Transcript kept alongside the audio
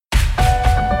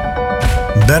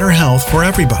better health for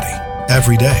everybody,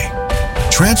 every day.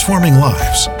 Transforming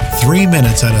lives, 3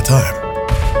 minutes at a time.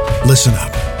 Listen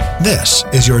up. This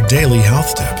is your daily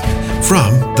health tip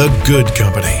from The Good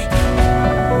Company.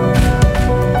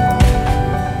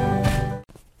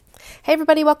 Hey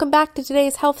everybody, welcome back to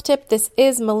today's health tip. This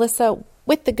is Melissa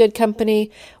with The Good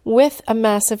Company with a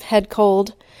massive head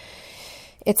cold.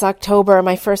 It's October,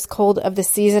 my first cold of the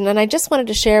season, and I just wanted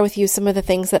to share with you some of the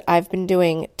things that I've been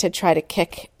doing to try to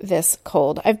kick this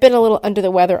cold. I've been a little under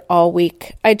the weather all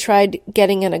week. I tried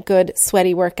getting in a good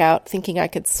sweaty workout, thinking I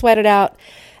could sweat it out.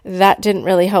 That didn't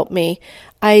really help me.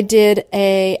 I did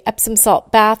a Epsom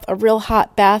salt bath, a real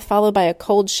hot bath, followed by a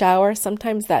cold shower.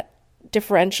 Sometimes that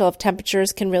differential of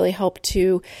temperatures can really help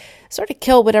to sort of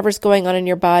kill whatever's going on in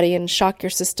your body and shock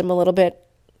your system a little bit.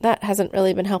 That hasn't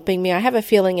really been helping me. I have a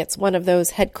feeling it's one of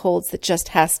those head colds that just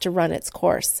has to run its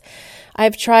course.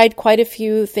 I've tried quite a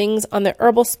few things on the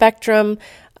herbal spectrum,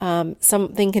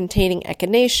 something containing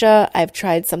echinacea. I've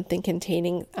tried something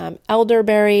containing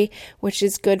elderberry, which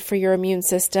is good for your immune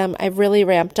system. I've really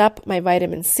ramped up my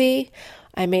vitamin C.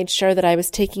 I made sure that I was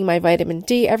taking my vitamin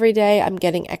D every day. I'm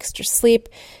getting extra sleep.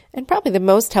 And probably the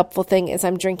most helpful thing is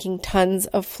I'm drinking tons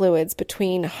of fluids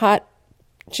between hot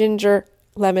ginger,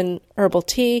 lemon herbal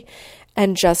tea,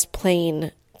 and just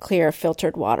plain clear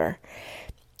filtered water.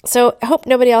 So I hope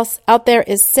nobody else out there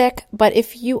is sick, but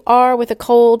if you are with a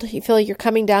cold, you feel like you're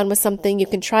coming down with something, you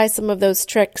can try some of those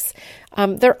tricks.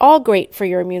 They're all great for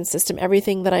your immune system,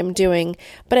 everything that I'm doing.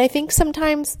 But I think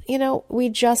sometimes, we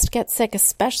just get sick,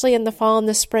 especially in the fall and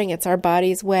the spring. It's our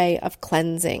body's way of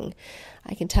cleansing.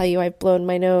 I can tell you I've blown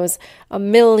my nose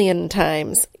 1,000,000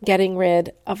 times getting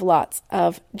rid of lots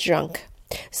of junk.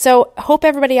 So hope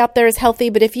everybody out there is healthy,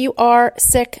 but if you are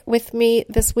sick with me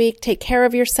this week, take care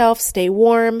of yourself, stay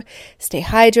warm, stay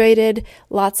hydrated,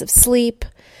 lots of sleep,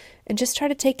 and just try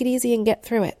to take it easy and get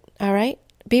through it. All right?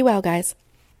 Be well, guys.